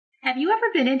Have you ever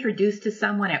been introduced to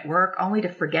someone at work only to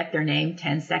forget their name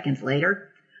 10 seconds later?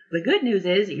 The good news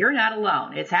is you're not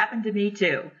alone. It's happened to me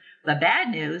too. The bad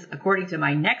news, according to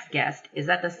my next guest, is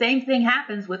that the same thing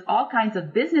happens with all kinds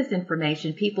of business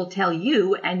information people tell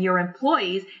you and your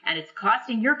employees, and it's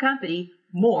costing your company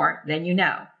more than you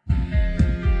know.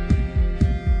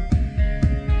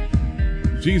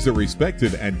 She's a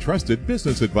respected and trusted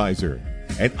business advisor,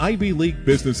 an Ivy League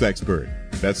business expert,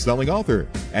 best-selling author,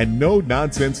 and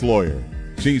no-nonsense lawyer.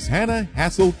 She's Hannah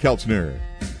Hassel-Kelchner.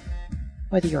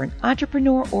 Whether you're an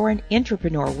entrepreneur or an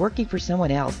intrapreneur working for someone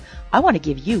else, I want to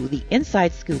give you the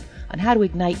inside scoop on how to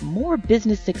ignite more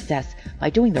business success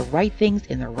by doing the right things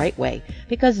in the right way.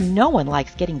 Because no one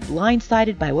likes getting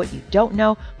blindsided by what you don't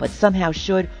know but somehow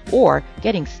should, or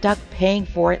getting stuck paying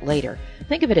for it later.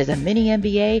 Think of it as a mini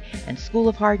MBA and School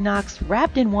of Hard Knocks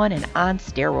wrapped in one and on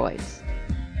steroids.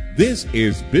 This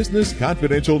is Business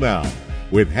Confidential Now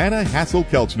with Hannah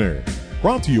Hassel-Kelchner.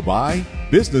 Brought to you by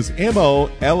Business MO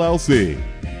LLC.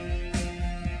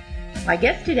 My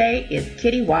guest today is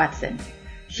Kitty Watson.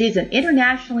 She's an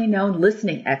internationally known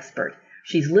listening expert.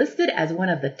 She's listed as one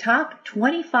of the top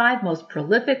 25 most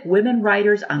prolific women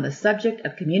writers on the subject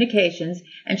of communications,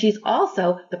 and she's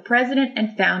also the president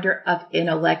and founder of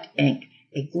Intellect Inc.,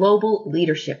 a global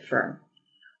leadership firm,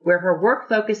 where her work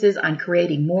focuses on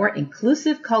creating more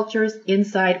inclusive cultures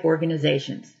inside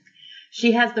organizations.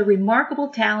 She has the remarkable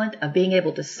talent of being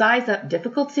able to size up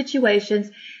difficult situations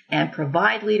and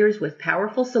provide leaders with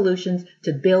powerful solutions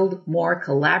to build more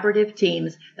collaborative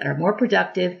teams that are more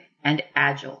productive and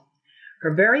agile.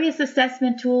 Her various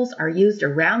assessment tools are used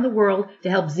around the world to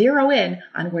help zero in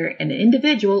on where an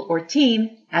individual or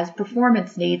team has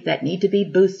performance needs that need to be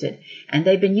boosted. And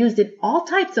they've been used in all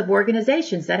types of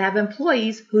organizations that have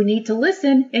employees who need to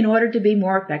listen in order to be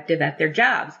more effective at their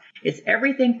jobs. It's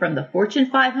everything from the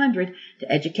Fortune 500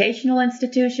 to educational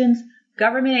institutions,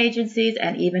 government agencies,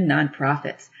 and even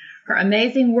nonprofits. Her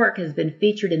amazing work has been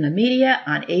featured in the media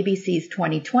on ABC's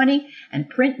 2020 and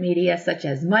print media such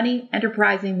as Money,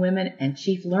 Enterprising Women, and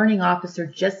Chief Learning Officer,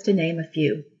 just to name a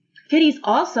few. Kitty's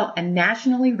also a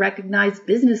nationally recognized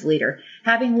business leader,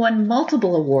 having won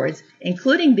multiple awards,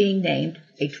 including being named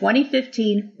a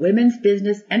 2015 Women's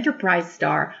Business Enterprise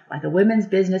Star by the Women's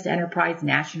Business Enterprise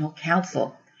National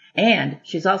Council. And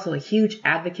she's also a huge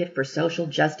advocate for social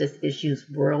justice issues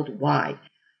worldwide.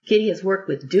 Kitty has worked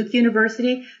with Duke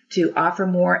University to offer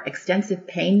more extensive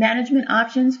pain management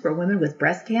options for women with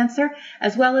breast cancer,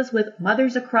 as well as with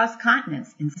Mothers Across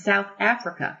Continents in South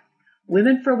Africa,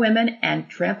 Women for Women, and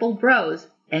Trampled Bros,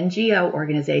 NGO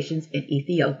organizations in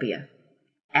Ethiopia.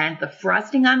 And the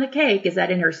frosting on the cake is that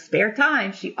in her spare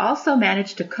time, she also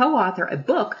managed to co-author a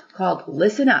book called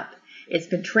Listen Up. It's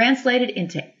been translated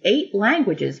into 8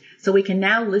 languages, so we can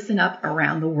now listen up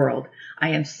around the world. I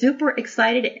am super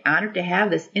excited and honored to have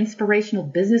this inspirational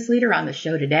business leader on the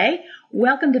show today.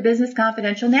 Welcome to Business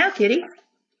Confidential Now, Kitty. Thank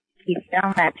you so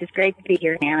much. It's great to be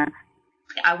here, Hannah.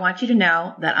 I want you to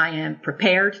know that I am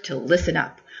prepared to listen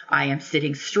up. I am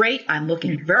sitting straight. I'm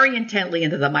looking very intently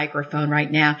into the microphone right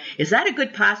now. Is that a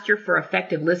good posture for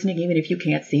effective listening, even if you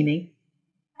can't see me?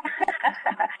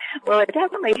 Well, it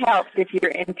definitely helps if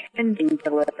you're intending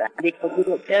to listen, because we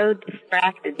get so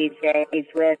distracted these days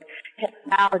with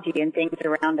technology and things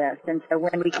around us. And so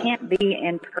when we can't be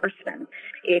in person,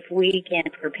 if we can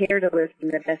prepare to listen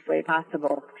the best way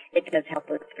possible, it does help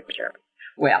us for sure.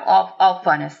 Well, all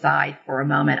fun aside for a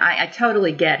moment, I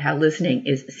totally get how listening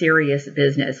is serious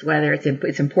business, whether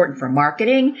it's important for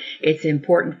marketing, it's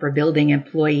important for building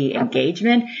employee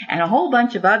engagement, and a whole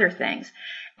bunch of other things.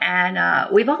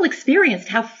 And we've all experienced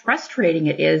how frustrating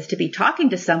it is to be talking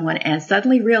to someone and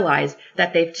suddenly realize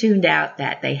that they've tuned out,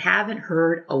 that they haven't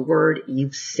heard a word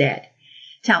you've said.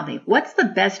 Tell me, what's the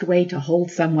best way to hold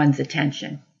someone's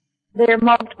attention? There are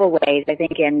multiple ways, I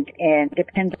think, and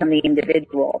depends on the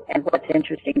individual and what's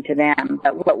interesting to them.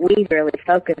 But what we really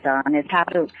focus on is how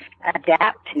to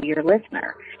adapt to your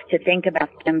listener, to think about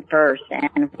them first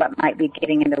and what might be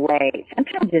getting in the way.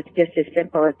 Sometimes it's just as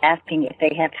simple as asking if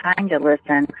they have time to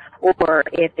listen or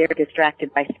if they're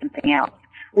distracted by something else.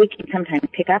 We can sometimes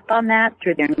pick up on that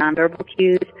through their nonverbal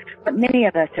cues, but many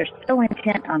of us are so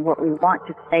intent on what we want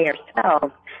to say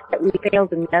ourselves that we fail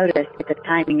to notice that the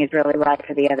timing is really right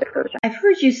for the other person. I've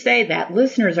heard you say that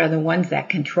listeners are the ones that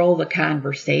control the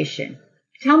conversation.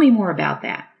 Tell me more about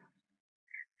that.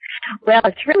 Well,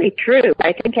 it's really true.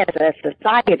 I think as a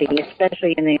society,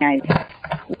 especially in the United States,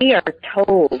 we are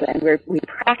told and we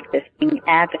practice being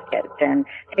advocates and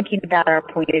thinking about our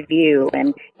point of view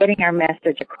and getting our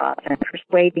message across and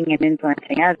persuading and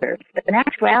influencing others. But in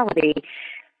actuality,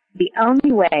 the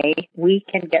only way we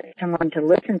can get someone to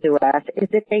listen to us is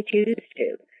if they choose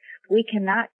to. We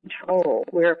cannot control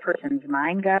where a person's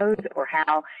mind goes or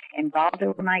how involved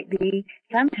they might be.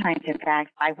 Sometimes, in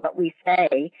fact, by what we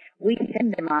say, we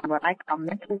send them on what I call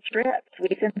mental trips. We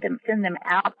send them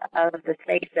out of the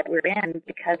space that we're in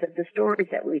because of the stories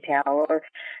that we tell or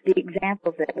the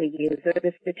examples that we use or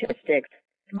the statistics.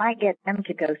 It might get them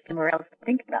to go somewhere else to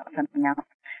think about something else.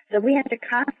 So we have to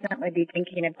constantly be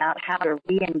thinking about how to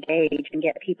re-engage and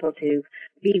get people to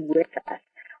be with us.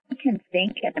 We can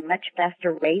think at a much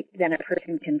faster rate than a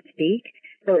person can speak,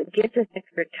 so it gives us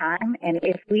extra time. And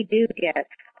if we do get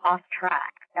off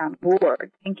track,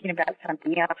 bored, thinking about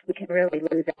something else, we can really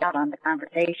lose out on the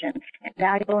conversation and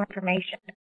valuable information.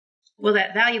 Well,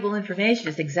 that valuable information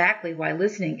is exactly why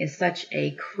listening is such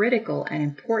a critical and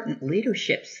important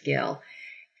leadership skill.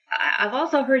 I've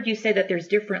also heard you say that there's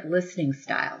different listening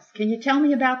styles. Can you tell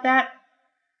me about that?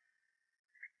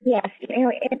 Yes,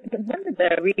 one of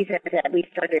the reasons that we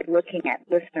started looking at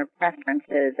listener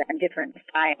preferences and different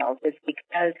styles is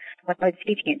because when I was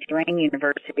teaching at Tulane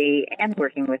University and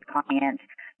working with clients,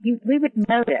 we would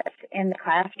notice in the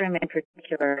classroom in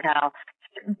particular how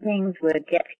certain things would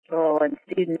get people and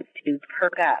students to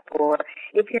perk up. Or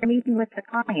if you're meeting with a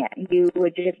client, you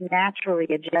would just naturally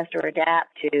adjust or adapt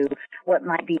to what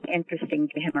might be interesting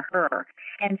to him or her.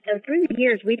 And so through the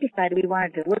years, we decided we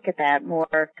wanted to look at that more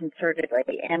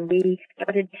concertedly. And we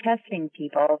started testing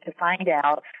people to find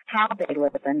out how they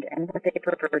listened and what they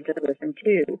preferred to listen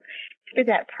to. Through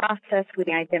that process, we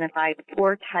identified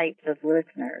 4 types of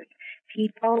listeners: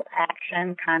 people,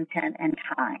 action, content, and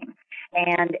time.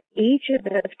 And each of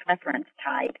those preference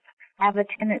types have a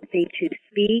tendency to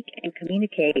speak and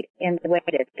communicate in the way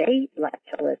that they like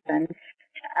to listen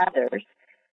to others.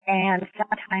 And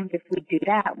sometimes if we do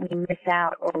that, we miss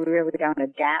out or we really don't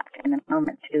adapt in the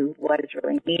moment to what is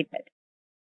really needed.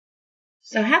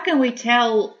 So how can we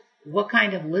tell what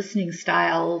kind of listening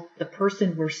style the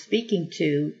person we're speaking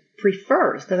to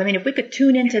prefers? Because, I mean, if we could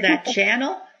tune into that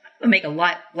channel, it would make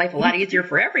life a lot easier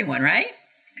for everyone, right?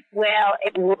 Well,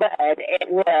 it would.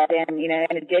 And,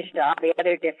 in addition to all the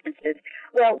other differences,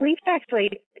 well, we've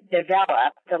actually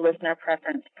developed the listener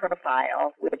preference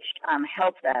profile, which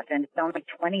helps us. And it's only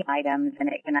 20 items, and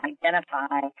it can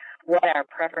identify what our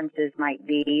preferences might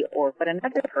be or what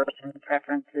another person's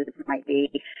preferences might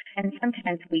be. And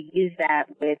sometimes we use that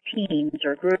with teams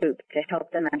or groups to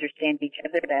help them understand each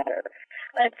other better.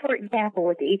 But, for example,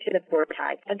 with each of the 4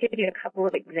 types, I'll give you a couple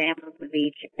of examples of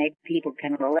each that maybe people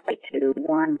can relate to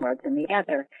one more than the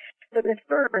other. So the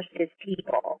first is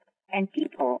people. And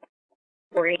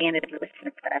people-oriented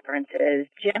listener preferences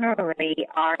generally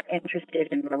are interested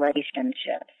in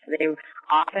relationships. They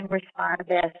often respond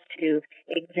best to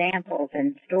examples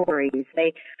and stories.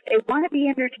 They want to be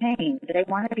entertained. They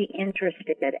want to be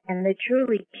interested, and they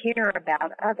truly care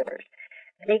about others.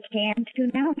 They can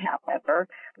tune out, however,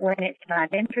 when it's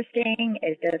not interesting,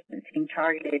 it doesn't seem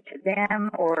targeted to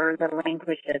them, or the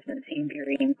language doesn't seem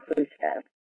very inclusive.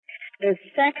 The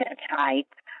second type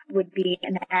would be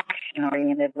an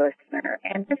action-oriented listener,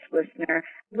 and this listener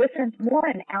listens more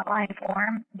in outline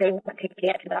form. They want to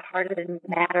get to the heart of the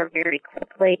matter very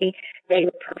quickly. They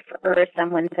would prefer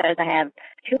someone says, I have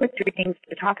 2 or 3 things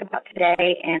to talk about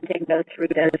today, and then go through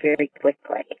those very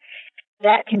quickly.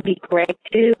 That can be great,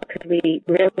 too, because we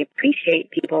really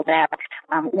appreciate people that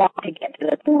want to get to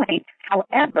the point.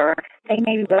 However, they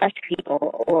may rush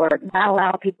people or not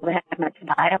allow people to have as much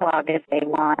dialogue as they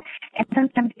want. And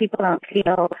sometimes people don't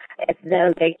feel as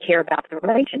though they care about the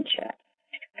relationship.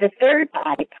 The third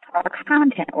type are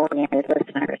content-oriented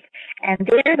listeners, and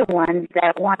they're the ones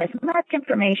that want as much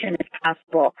information as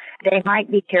possible. They might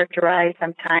be characterized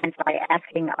sometimes by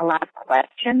asking a lot of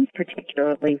questions,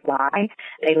 particularly why.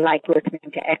 They like listening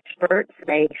to experts.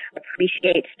 They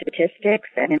appreciate statistics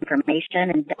and information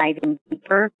and diving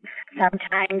deeper.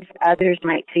 Sometimes others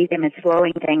might see them as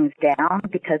slowing things down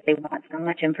because they want so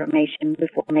much information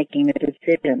before making a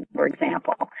decision, for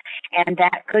example. And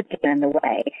that could get in the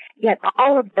way. Yet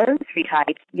all of those 3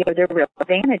 types, there are real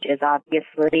advantages,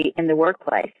 obviously, in the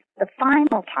workplace. The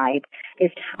final type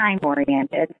is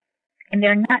time-oriented, and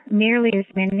there are not nearly as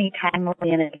many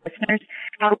time-oriented listeners.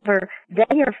 However,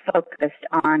 they are focused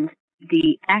on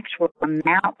the actual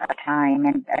amount of time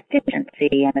and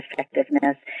efficiency and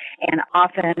effectiveness, and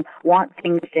often want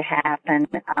things to happen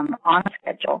on a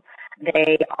schedule.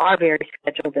 They are very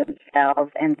scheduled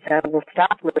themselves, and so will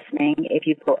stop listening if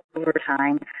you go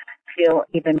overtime feel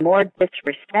even more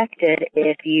disrespected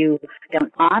if you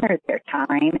don't honor their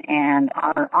time and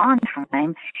are on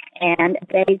time. And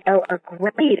they are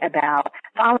great about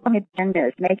following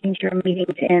agendas, making sure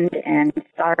meetings end and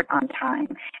start on time.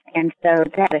 And so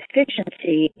that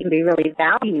efficiency can be really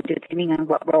valued depending on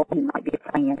what role you might be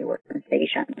playing in the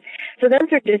organization. So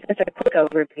those are just as a quick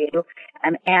overview.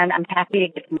 And I'm happy to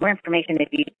get more information if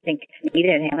you think it's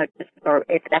needed, Hannah, or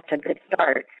if that's a good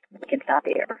start, we can stop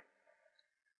here.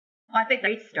 Well, I think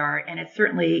that's a great start, and it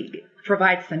certainly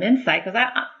provides some insight, because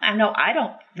I know I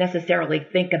don't necessarily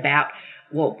think about,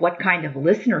 well, what kind of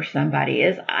listener somebody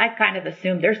is. I kind of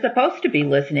assume they're supposed to be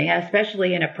listening,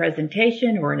 especially in a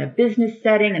presentation or in a business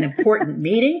setting, an important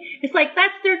meeting. It's like,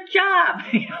 that's their job.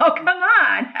 Come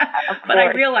on. But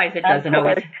I realize it doesn't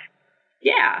always.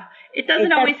 Yeah, it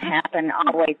doesn't always happen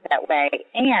always that way.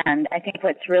 And I think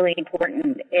what's really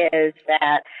important is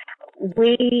that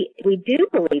we do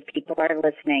believe people are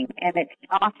listening, and it's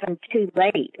often too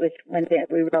late when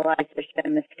we realize there's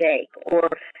been a mistake, or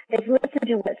they've listened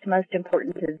to what's most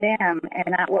important to them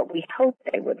and not what we hope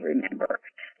they would remember.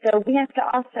 So we have to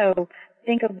also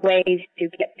think of ways to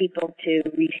get people to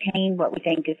retain what we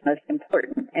think is most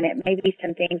important, and it may be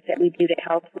some things that we do to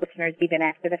help listeners even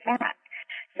after the fact.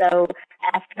 So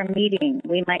after a meeting,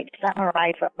 we might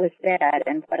summarize what was said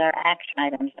and what our action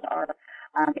items are.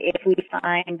 If we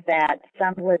find that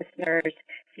some listeners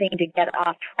seem to get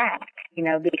off track,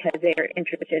 because they're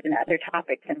interested in other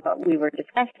topics than what we were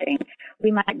discussing,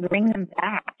 we might bring them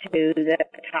back to the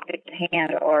topic at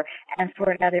hand or ask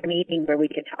for another meeting where we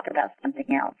could talk about something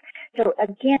else. So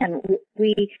again,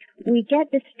 we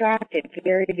get distracted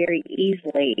very, very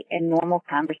easily in normal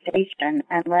conversation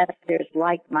unless there's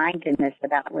like-mindedness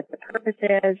about what the purpose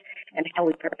is and how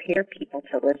we prepare people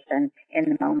to listen in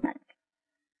the moment.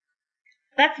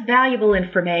 That's valuable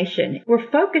information.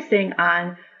 We're focusing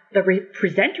on the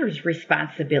presenter's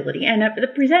responsibility, and the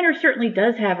presenter certainly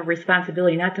does have a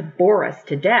responsibility not to bore us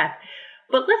to death.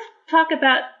 But let's talk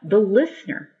about the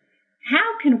listener.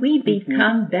 How can we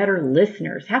become better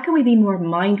listeners? How can we be more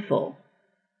mindful?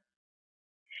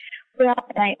 Well,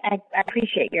 I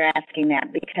appreciate your asking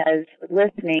that, because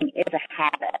listening is a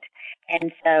habit.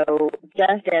 And so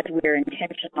just as we're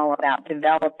intentional about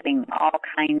developing all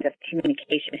kinds of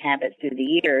communication habits through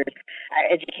the years,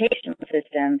 our educational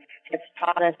system has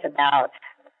taught us about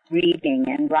reading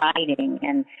and writing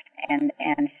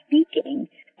and speaking,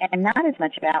 and not as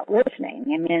much about listening.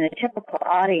 I mean, in a typical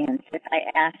audience, if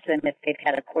I ask them if they've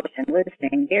had a course in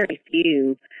listening, very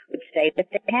few would say that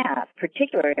they have,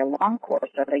 particularly a long course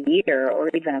of a year or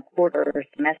even a quarter or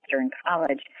semester in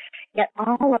college. Yet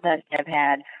all of us have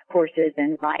had courses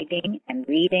in writing and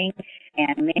reading,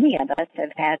 and many of us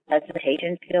have had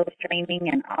presentation skills training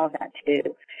and all of that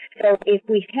too. So if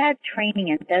we've had training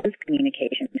in those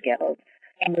communication skills,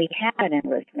 and we have it in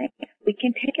listening, we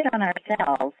can take it on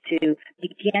ourselves to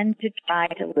begin to try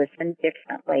to listen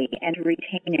differently and to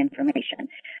retain information.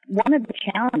 One of the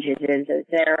challenges is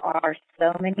there are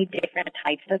so many different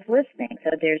types of listening.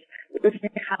 So there's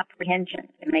listening comprehension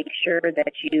to make sure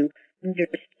that you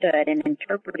understood and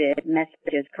interpreted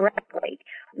messages correctly.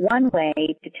 One way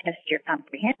to test your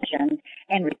comprehension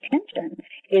and retention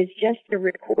is just to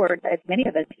record, as many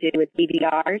of us do with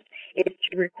DVRs, is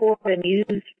to record a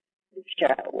news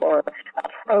show or a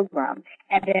program,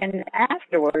 and then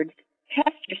afterwards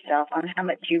test yourself on how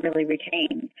much you really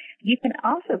retain. You can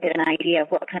also get an idea of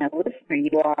what kind of listener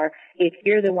you are if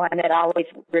you're the one that always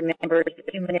remembers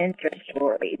human interest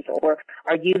stories, or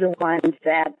are you the ones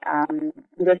that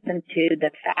listen to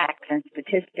the facts and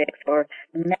statistics or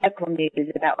medical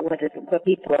news about what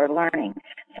people are learning.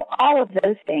 So all of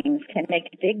those things can make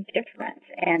a big difference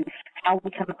in how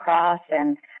we come across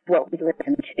and what we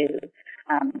listen to.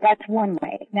 That's one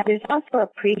way. Now, there's also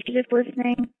appreciative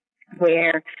listening,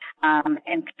 where and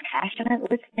compassionate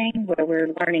listening, where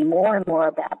we're learning more and more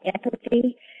about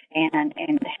empathy, and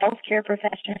healthcare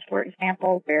professions, for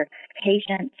example, where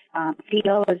patients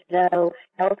feel as though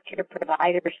healthcare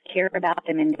providers care about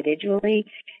them individually.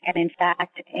 And in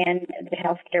fact, in the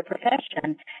healthcare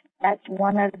profession, that's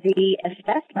one of the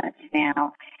assessments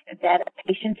now that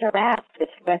patients are asked, is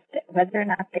whether or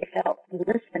not they felt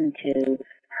listened to,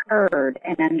 heard,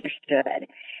 and understood.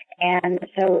 And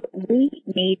so we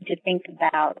need to think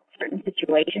about certain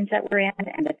situations that we're in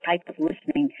and the type of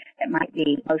listening that might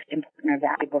be most important or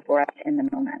valuable for us in the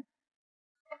moment.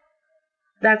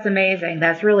 That's amazing.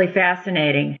 That's really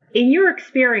fascinating. In your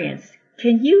experience,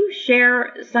 can you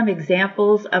share some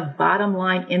examples of bottom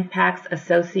line impacts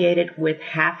associated with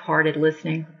half-hearted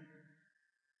listening?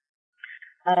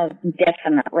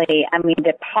 Definitely. I mean,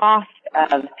 the cost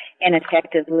of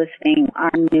ineffective listening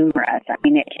are numerous. I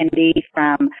mean, it can be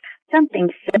from something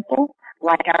simple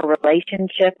like our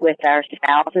relationship with our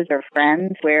spouses or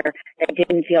friends where they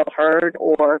didn't feel heard,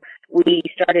 or we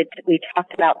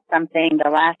talked about something the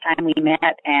last time we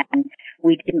met and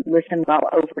we didn't listen well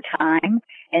over time,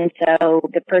 and so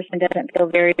the person doesn't feel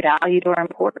very valued or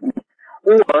important.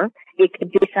 Or it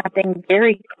could be something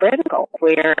very critical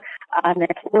where an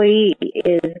employee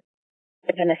is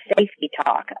given a safety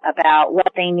talk about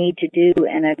what they need to do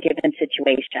in a given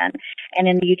situation. And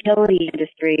in the utility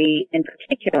industry in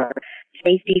particular,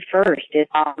 safety first is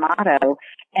our motto.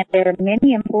 And there are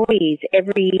many employees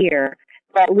every year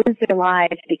that lose their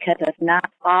lives because of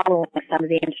not following some of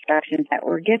the instructions that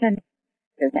were given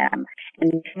to them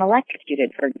and become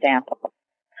electrocuted, for example,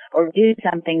 or do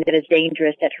something that is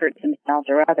dangerous that hurts themselves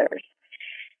or others.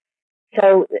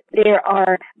 So there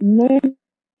are many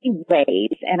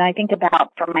ways, and I think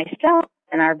about for myself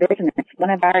and our business, one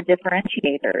of our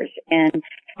differentiators and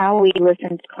how we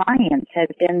listen to clients has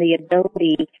been the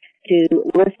ability to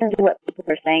listen to what people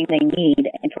are saying they need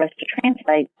and for us to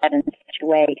translate that in such a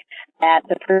way that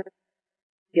the person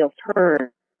feels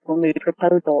heard when we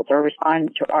proposals or respond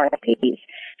to RFPs.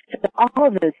 So all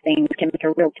of those things can make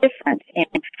a real difference in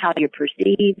how you're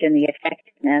perceived and the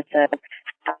effectiveness of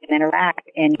how you interact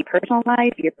in your personal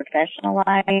life, your professional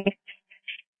life,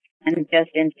 and just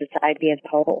in society as a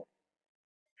whole.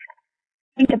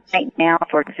 Think of right now,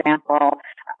 for example,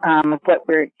 what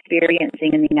we're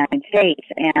experiencing in the United States,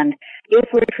 and if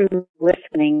we're truly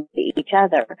listening to each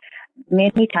other,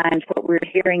 many times what we're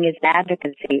hearing is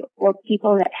advocacy or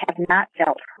people that have not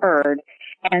felt heard,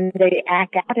 and they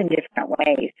act out in different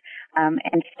ways.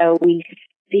 And so we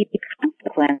see the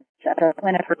consequence of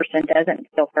when a person doesn't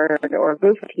feel heard or a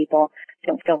group of people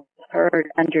don't feel heard,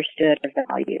 understood, or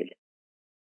valued.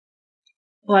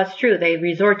 Well, that's true. They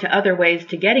resort to other ways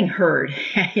to getting heard.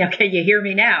 Okay, you hear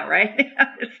me now, right?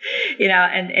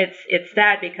 And it's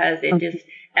that because it just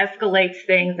escalates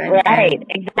things. Right,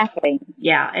 exactly.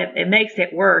 Yeah, it makes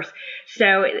it worse.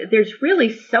 So there's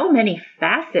really so many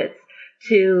facets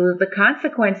to the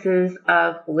consequences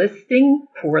of listening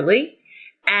poorly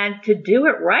and to do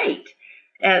it right.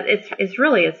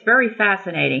 It's very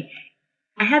fascinating.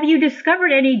 Have you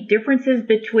discovered any differences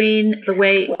between the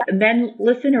way men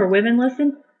listen or women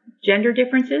listen? Gender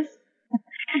differences?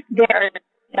 There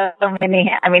are so many.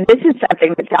 I mean, this is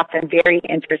something that's often very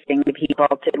interesting to people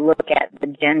to look at the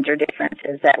gender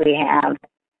differences that we have.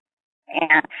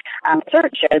 And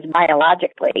research shows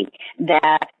biologically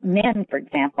that men, for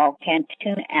example, can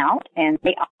tune out and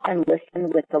they often listen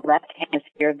with the left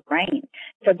hemisphere of the brain.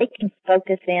 So they can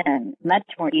focus in much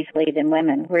more easily than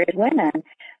women, whereas women,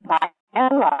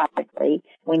 biologically,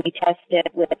 when you test it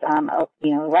with,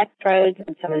 electrodes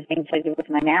and some of the things I did with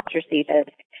my master's thesis,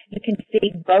 you can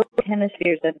see both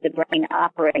hemispheres of the brain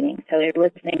operating. So they're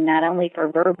listening not only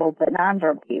for verbal but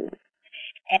nonverbal cues.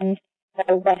 And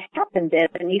so what happens is,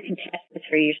 and you can test this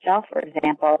for yourself, for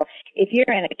example, if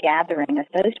you're in a gathering, a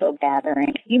social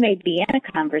gathering, you may be in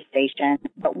a conversation,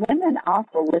 but women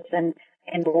also listen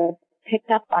and will pick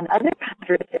up on other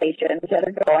conversations that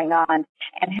are going on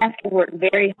and have to work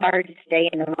very hard to stay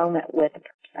in the moment with the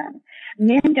person.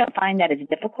 Men don't find that as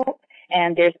difficult,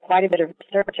 and there's quite a bit of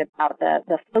research about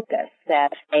the focus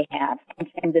that they have. And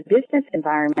in the business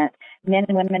environment, men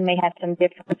and women may have some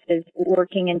differences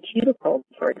working in cubicles,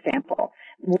 for example.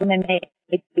 Women may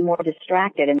be more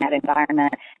distracted in that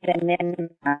environment than men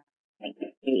may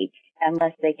be,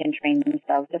 unless they can train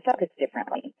themselves to focus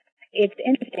differently. It's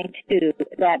interesting, too,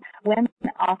 that women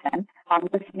often are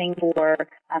listening for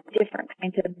different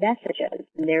kinds of messages.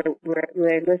 And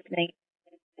we're listening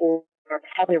for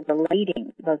how they're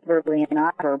relating, both verbally and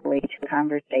non-verbally, to a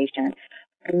conversation.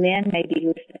 And men may be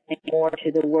listening more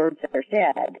to the words that are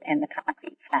said and the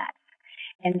concrete facts.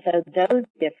 And so those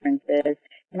differences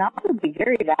can also be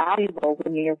very valuable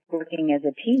when you're working as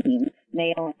a team,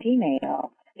 male and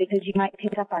female, because you might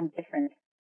pick up on different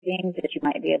things that you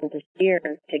might be able to share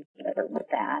together with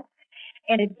that.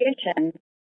 In addition,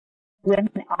 women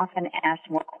often ask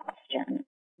more questions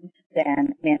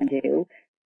than men do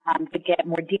to get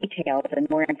more details and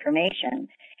more information.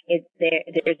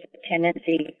 There's a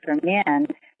tendency for men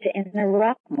to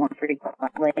interrupt more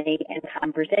frequently in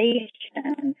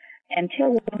conversation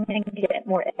until women get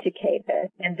more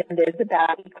educated. And then there's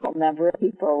about an equal number of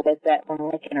people with that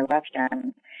like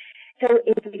interruption. So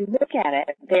if you look at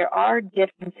it, there are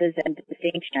differences and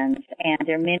distinctions, and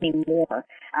there are many more.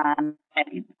 I'd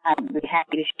be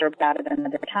happy to share about it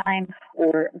another time,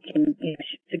 or can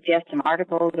suggest some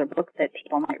articles or books that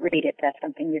people might read if that's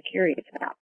something you're curious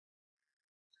about.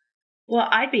 Well,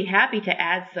 I'd be happy to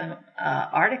add some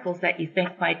articles that you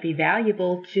think might be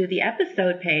valuable to the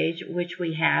episode page, which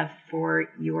we have for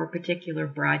your particular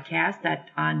broadcast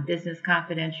on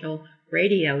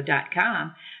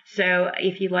businessconfidentialradio.com. So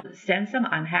if you want to send some,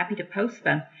 I'm happy to post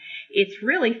them. It's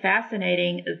really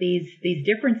fascinating, these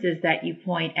differences that you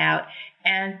point out,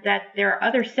 and that there are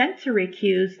other sensory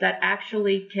cues that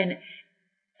actually can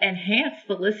enhance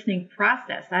the listening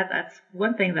process. That's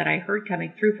one thing that I heard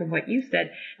coming through from what you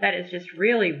said that is just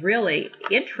really, really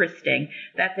interesting,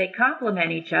 that they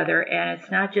complement each other and it's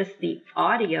not just the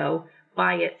audio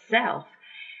by itself.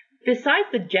 Besides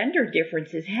the gender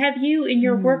differences, have you in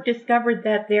your work discovered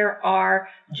that there are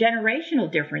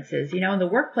generational differences? In the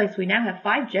workplace we now have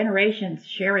 5 generations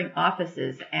sharing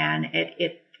offices, and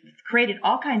it's created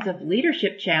all kinds of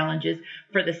leadership challenges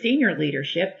for the senior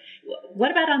leadership.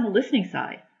 What about on the listening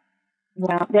side?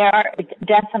 Well, there are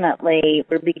definitely,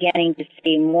 we're beginning to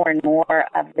see more and more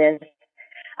of this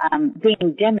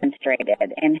being demonstrated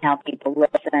in how people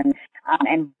listen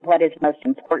and what is most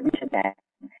important to them.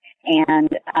 And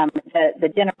the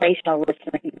generational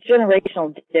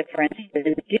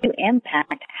differences do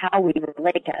impact how we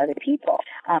relate to other people.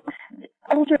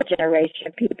 Older generation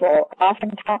of people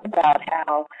often talk about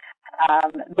how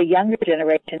the younger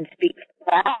generation speaks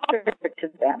louder to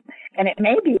them. And it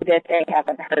may be that they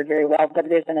haven't heard very well, but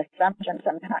there's an assumption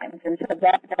sometimes. And so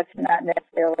that's not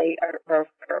necessarily a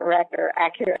correct or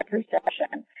accurate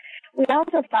perception. We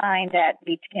also find that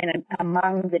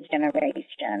among the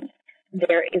generations,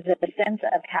 there is a sense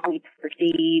of how we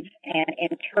perceive and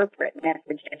interpret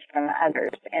messages from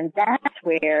others. And that's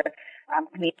where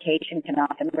communication can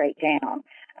often break down.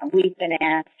 We've been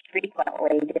asked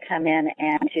frequently to come in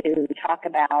and to talk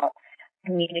about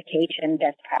communication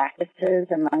best practices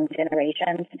among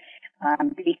generations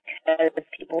because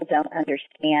people don't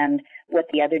understand what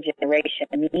the other generation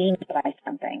means by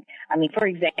something. I mean, for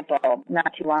example,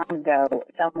 not too long ago,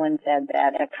 someone said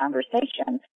that in a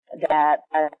conversation that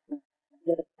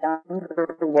the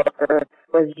younger worker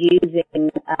was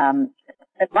using a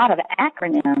lot of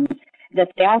acronyms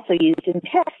that they also used in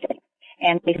testing.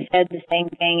 And they said the same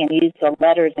thing and used the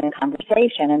letters in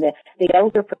conversation. And the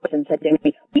older person said to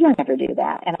me, "We don't ever do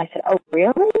that." And I said, "Oh,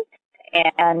 really?"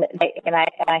 And I said,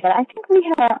 "I think we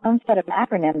have our own set of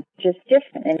acronyms, just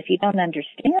different. And if you don't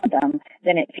understand them,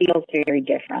 then it feels very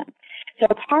different." So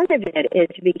part of it is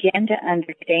to begin to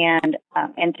understand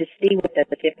and to see what the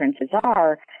differences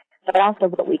are, but also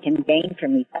what we can gain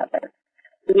from each other.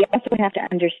 We also have to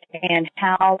understand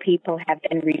how people have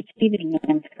been receiving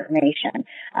information.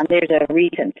 There's a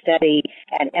recent study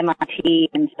at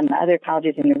MIT and some other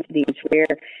colleges and universities where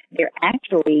they're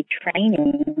actually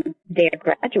training their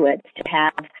graduates to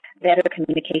have better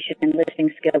communication and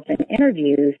listening skills in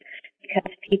interviews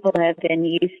because people have been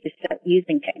used to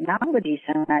using technology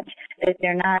so much that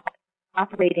they're not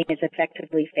operating as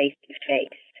effectively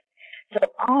face-to-face. So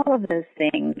all of those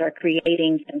things are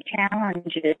creating some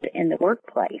challenges in the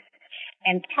workplace.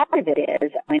 And part of it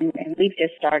is, and we've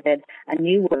just started a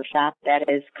new workshop that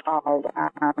is called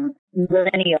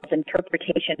Millennials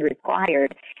Interpretation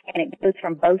Required, and it goes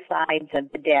from both sides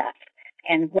of the desk.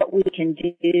 And what we can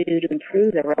do to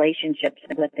improve the relationships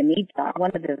and what the needs are. One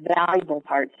of the valuable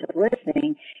parts of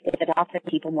listening is that often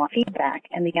people want feedback,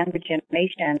 and the younger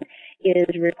generation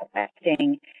is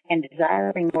requesting and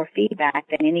desiring more feedback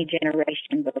than any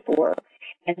generation before.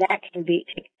 And that can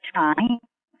take time,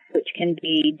 which can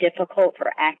be difficult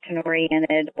for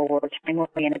action-oriented or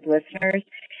time-oriented listeners.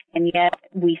 And yet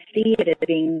we see it as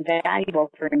being valuable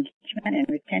for engagement and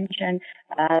retention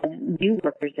of new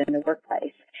workers in the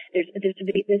workplace. This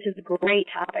is a great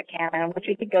topic, Hannah. I wish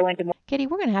we could go into more. Katie,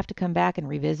 we're going to have to come back and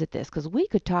revisit this because we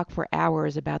could talk for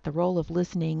hours about the role of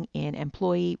listening in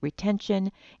employee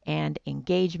retention and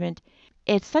engagement.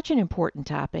 It's such an important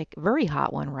topic, very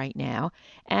hot one right now,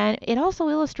 and it also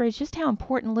illustrates just how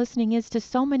important listening is to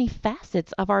so many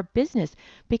facets of our business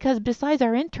because besides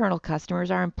our internal customers,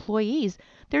 our employees,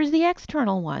 there's the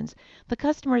external ones, the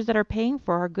customers that are paying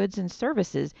for our goods and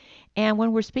services. And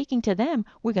when we're speaking to them,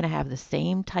 we're going to have the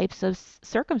same types of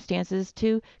circumstances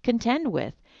to contend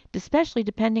with, especially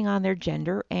depending on their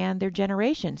gender and their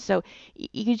generation. So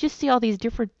you just see all these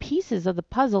different pieces of the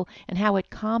puzzle and how it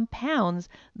compounds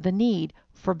the need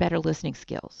for better listening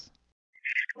skills.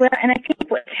 Well, and I think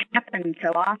what's happened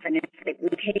so often is that we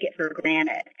take it for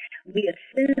granted. We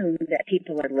assume that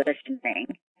people are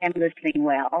listening and listening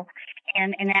well,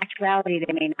 and in actuality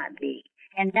they may not be.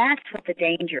 And that's what the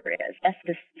danger is. That's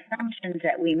the assumptions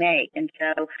that we make. And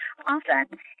so often,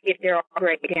 if there are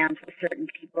breakdowns with certain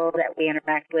people that we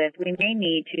interact with, we may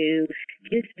need to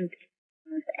do some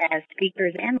as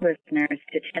speakers and listeners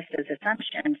to test those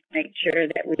assumptions to make sure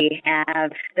that we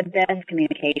have the best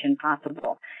communication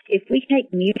possible. If we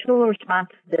take mutual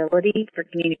responsibility for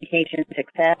communication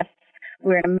success,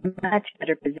 we're in a much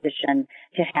better position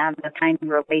to have the kind of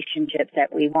relationships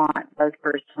that we want, both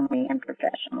personally and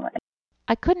professionally.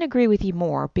 I couldn't agree with you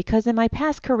more because in my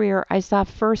past career, I saw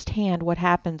firsthand what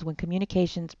happens when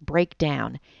communications break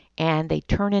down and they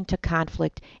turn into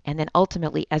conflict and then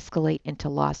ultimately escalate into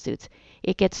lawsuits.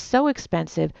 It gets so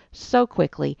expensive so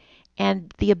quickly,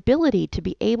 and the ability to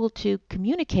be able to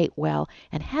communicate well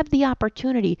and have the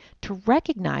opportunity to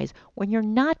recognize when you're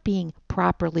not being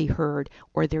properly heard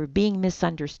or they're being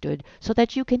misunderstood so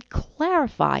that you can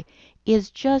clarify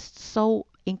is just so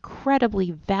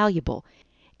incredibly valuable.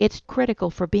 It's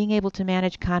critical for being able to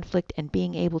manage conflict and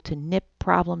being able to nip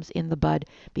problems in the bud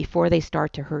before they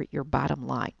start to hurt your bottom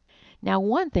line. Now,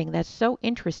 one thing that's so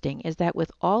interesting is that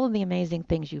with all of the amazing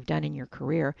things you've done in your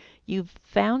career, you've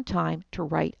found time to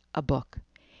write a book.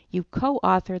 You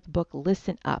co-authored the book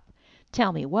Listen Up.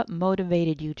 Tell me, what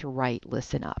motivated you to write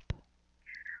Listen Up?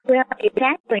 Well, it's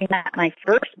actually not my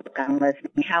first book on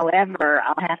listening. However,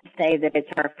 I'll have to say that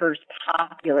it's our first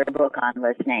popular book on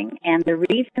listening. And the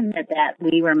reason that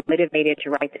we were motivated to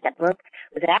write that book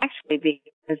was actually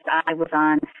because I was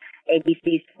on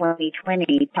ABC's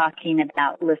 2020 talking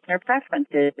about listener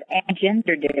preferences and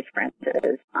gender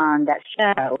differences on that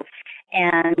show.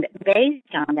 And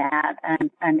based on that,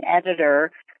 an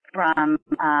editor from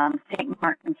St.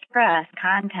 Martin's Press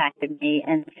contacted me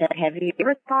and said, have you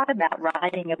ever thought about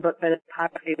writing a book for the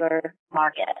popular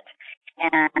market?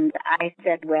 And I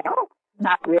said, well,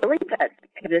 not really, but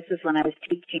this is when I was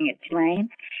teaching at Tulane.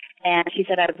 And she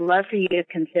said, I would love for you to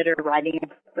consider writing a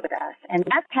book with us. And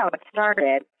that's how it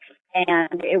started.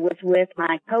 And it was with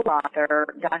my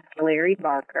co-author, Dr. Larry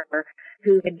Barker,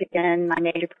 who had been my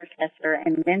native professor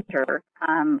and mentor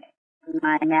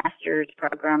my master's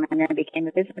program, and then became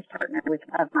a business partner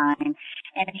of mine.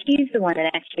 And he's the one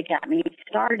that actually got me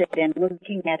started in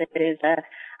looking at it as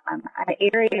an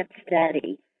area of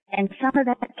study. And some of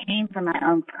that came from my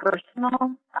own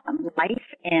personal life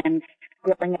and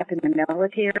growing up in the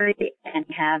military and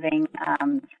having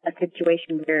a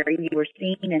situation where you were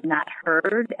seen and not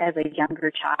heard as a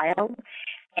younger child,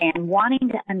 and wanting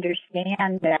to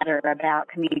understand better about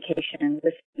communication and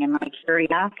listening. And my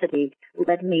curiosity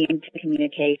led me into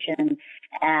communication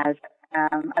as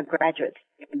a graduate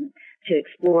student to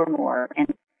explore more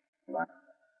and learn.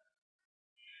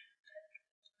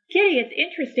 Kitty, it's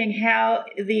interesting how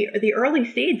the early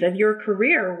seeds of your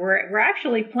career were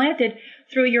actually planted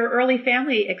through your early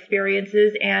family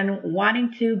experiences and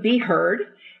wanting to be heard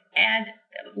and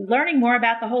learning more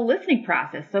about the whole listening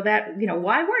process so that,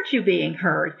 why weren't you being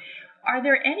heard? Are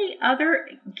there any other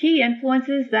key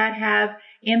influences that have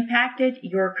impacted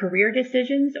your career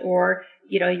decisions or,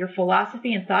 your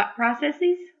philosophy and thought processes?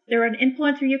 Is there an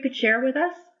influencer you could share with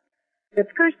us? The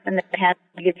person that has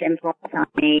the biggest influence on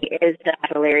me is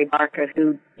Dr. Larry Barker,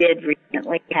 who did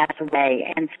recently pass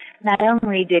away. And not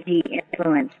only did he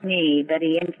influence me, but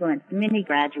he influenced many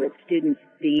graduate students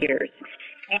for years.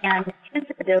 And his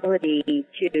ability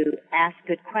to ask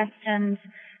good questions,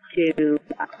 to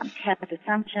test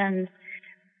assumptions,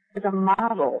 was a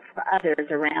model for others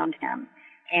around him.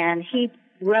 And he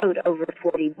wrote over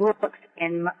 40 books,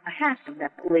 and half of them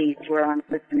at least were on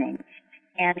listening.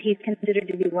 And he's considered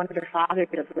to be one of the fathers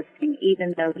of listening,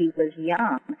 even though he was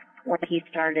young when he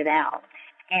started out.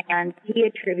 And he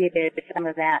attributed some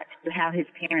of that to how his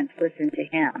parents listened to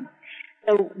him.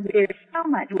 So there's so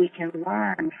much we can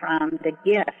learn from the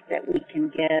gift that we can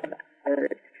give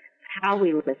others, how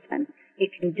we listen.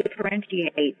 It can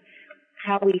differentiate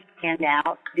how we stand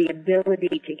out, the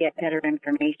ability to get better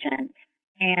information.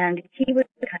 And he was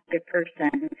the kind of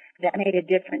person that made a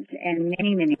difference in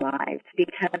many, many lives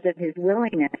because of his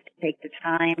willingness to take the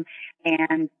time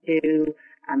and to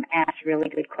ask really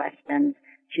good questions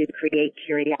to create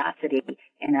curiosity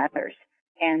in others.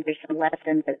 And there's some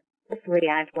lessons that hopefully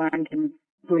I've learned and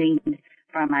gleaned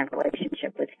from my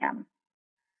relationship with him.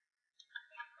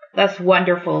 That's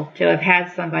wonderful to have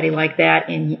had somebody like that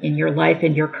in your life,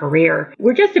 in your career.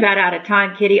 We're just about out of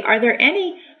time, Kitty. Are there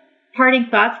any parting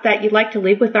thoughts that you'd like to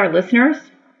leave with our listeners?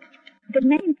 The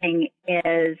main thing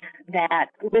is that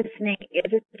listening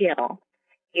is a skill.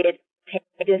 It takes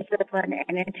discipline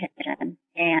and intention,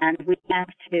 and we have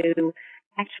to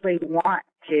actually want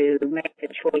to make the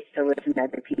choice to listen to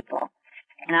other people.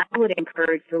 And I would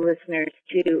encourage the listeners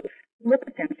to look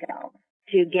at themselves,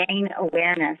 to gain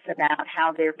awareness about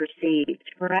how they're perceived,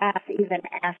 perhaps even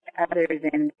ask others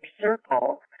in their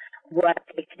circle what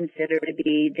they consider to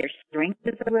be their strength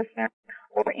as a listener,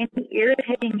 or any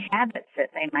irritating habits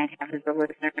that they might have as a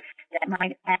listener that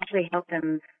might actually help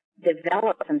them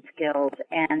develop some skills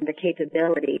and the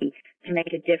capability to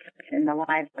make a difference in the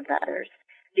lives of others.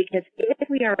 Because if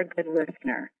we are a good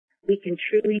listener, we can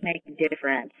truly make a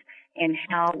difference in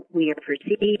how we are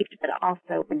perceived, but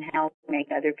also in how we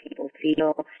make other people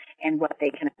feel and what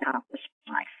they can accomplish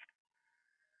in life.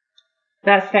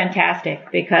 That's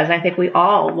fantastic, because I think we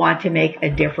all want to make a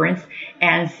difference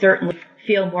and certainly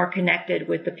feel more connected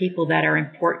with the people that are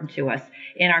important to us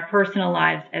in our personal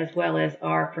lives as well as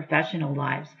our professional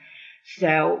lives.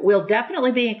 So we'll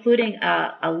definitely be including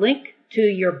a link to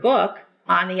your book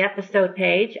on the episode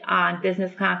page on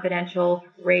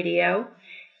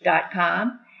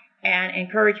businessconfidentialradio.com and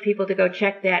encourage people to go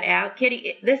check that out.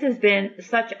 Kitty, this has been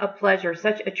such a pleasure,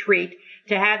 such a treat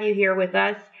to have you here with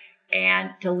us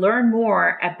and to learn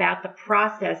more about the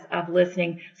process of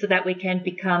listening so that we can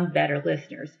become better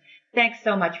listeners. Thanks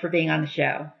so much for being on the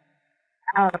show.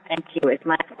 Oh, thank you. It's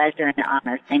my pleasure and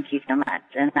honor. Thank you so much.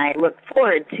 And I look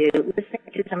forward to listening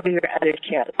to some of your other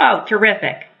shows. Oh,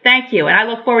 terrific. Thank you. And I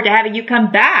look forward to having you come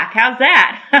back. How's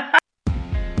that?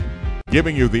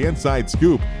 Giving you the inside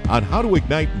scoop on how to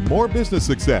ignite more business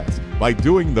success by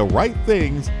doing the right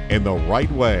things in the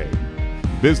right way.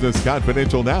 Business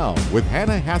Confidential Now with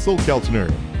Hannah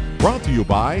Hassel-Kelchner. Brought to you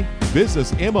by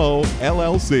Business MO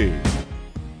LLC.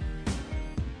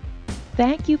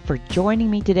 Thank you for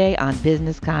joining me today on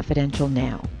Business Confidential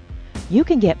Now. You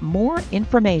can get more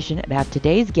information about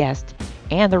today's guest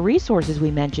and the resources we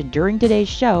mentioned during today's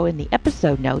show in the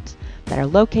episode notes that are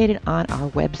located on our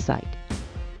website,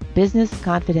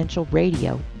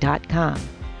 businessconfidentialradio.com.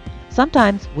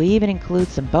 Sometimes we even include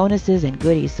some bonuses and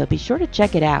goodies, so be sure to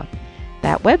check it out.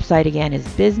 That website again is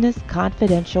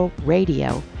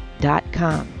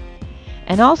businessconfidentialradio.com.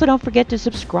 And also don't forget to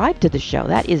subscribe to the show.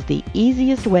 That is the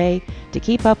easiest way to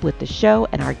keep up with the show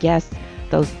and our guests,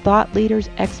 those thought leaders,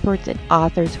 experts, and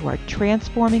authors who are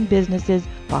transforming businesses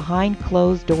behind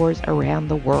closed doors around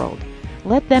the world.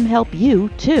 Let them help you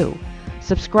too.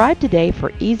 Subscribe today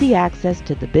for easy access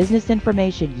to the business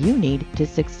information you need to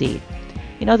succeed.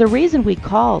 You know, the reason we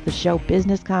call the show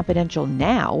Business Confidential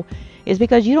Now is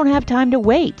because you don't have time to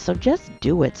wait. So just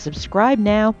do it. Subscribe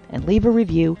now and leave a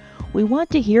review. We want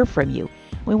to hear from you.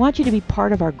 We want you to be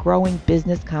part of our growing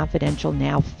Business Confidential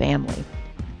Now family.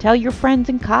 Tell your friends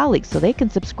and colleagues so they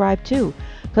can subscribe too,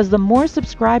 because the more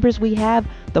subscribers we have,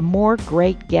 the more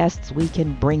great guests we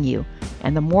can bring you,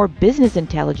 and the more business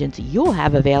intelligence you'll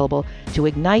have available to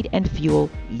ignite and fuel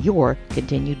your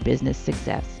continued business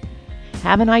success.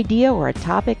 Have an idea or a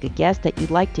topic, a guest that you'd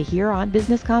like to hear on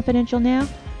Business Confidential Now?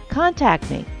 Contact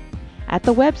me at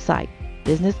the website,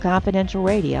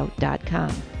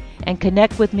 businessconfidentialradio.com, and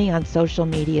connect with me on social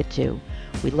media too.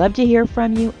 We'd love to hear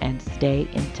from you and stay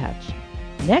in touch.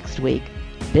 Next week,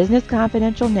 Business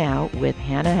Confidential Now with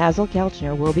Hannah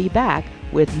Hassel-Kelchner will be back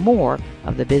with more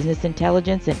of the business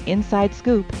intelligence and inside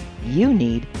scoop you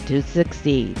need to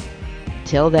succeed.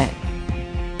 Till then.